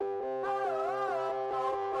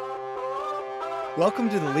Welcome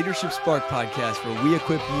to the Leadership Spark podcast, where we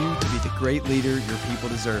equip you to be the great leader your people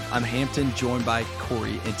deserve. I'm Hampton, joined by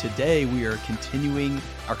Corey, and today we are continuing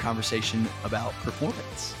our conversation about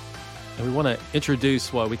performance. And we want to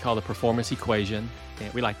introduce what we call the performance equation.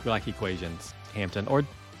 And we like equations, Hampton. And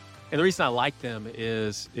the reason I like them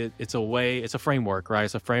is it's a framework, right?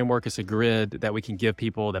 It's a framework, it's a grid that we can give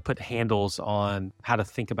people that put handles on how to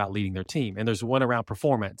think about leading their team. And there's one around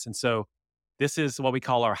performance. And so this is what we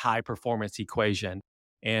call our high performance equation.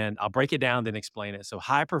 And I'll break it down, then explain it. So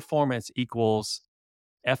high performance equals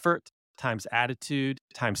effort times attitude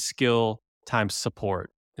times skill times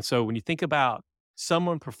support. And so when you think about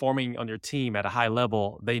someone performing on your team at a high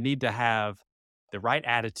level, they need to have the right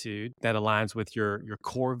attitude that aligns with your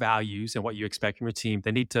core values and what you expect from your team.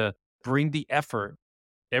 They need to bring the effort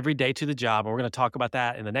every day to the job. And we're going to talk about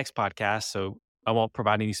that in the next podcast, so I won't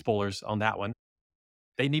provide any spoilers on that one.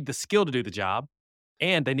 They need the skill to do the job,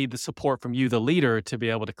 and they need the support from you, the leader, to be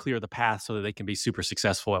able to clear the path so that they can be super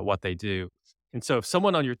successful at what they do. And so if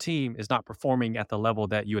someone on your team is not performing at the level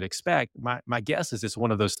that you would expect, my guess is it's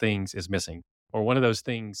one of those things is missing, or one of those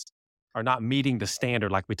things are not meeting the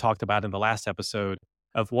standard, like we talked about in the last episode,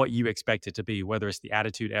 of what you expect it to be, whether it's the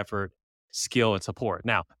attitude, effort, skill, and support.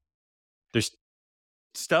 Now, there's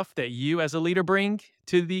stuff that you as a leader bring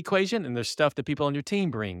to the equation, and there's stuff that people on your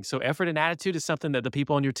team bring. So effort and attitude is something that the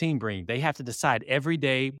people on your team bring. They have to decide every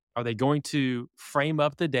day, are they going to frame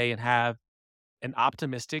up the day and have an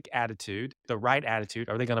optimistic attitude, the right attitude?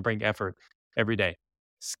 Are they going to bring effort every day?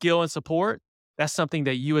 Skill and support, that's something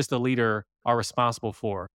that you as the leader are responsible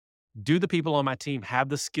for. Do the people on my team have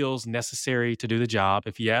the skills necessary to do the job?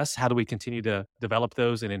 If yes, how do we continue to develop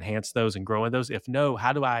those and enhance those and grow in those? If no,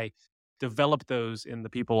 how do I develop those in the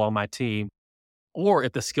people on my team? Or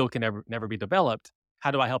if the skill can never be developed,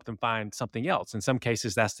 how do I help them find something else? In some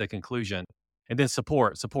cases, that's the conclusion. And then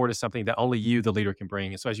support. Support is something that only you, the leader, can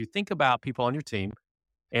bring. And so as you think about people on your team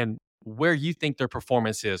and where you think their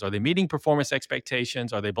performance is, are they meeting performance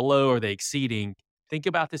expectations? Are they below? Are they exceeding? Think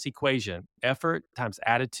about this equation: effort times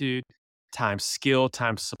attitude times skill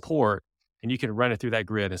times support, and you can run it through that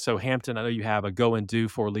grid. And so, Hampton, I know you have a go and do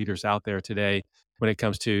for leaders out there today when it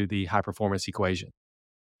comes to the high performance equation.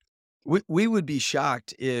 We would be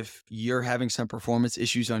shocked if you're having some performance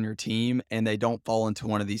issues on your team and they don't fall into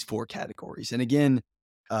one of these four categories. And again,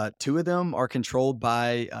 two of them are controlled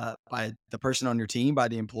by the person on your team, by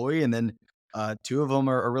the employee, and then two of them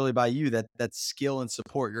are really by you. That's skill and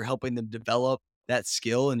support. You're helping them develop that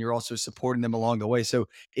skill, and you're also supporting them along the way. So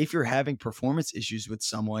if you're having performance issues with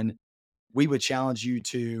someone, we would challenge you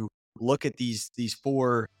to look at these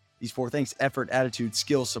four things: effort, attitude,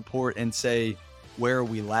 skill, support, and say, where are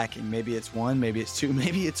we lacking? Maybe it's one, maybe it's two,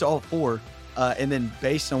 maybe it's all four. And then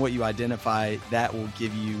based on what you identify, that will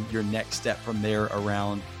give you your next step from there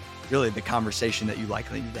around really the conversation that you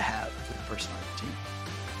likely need to have with the person on your team.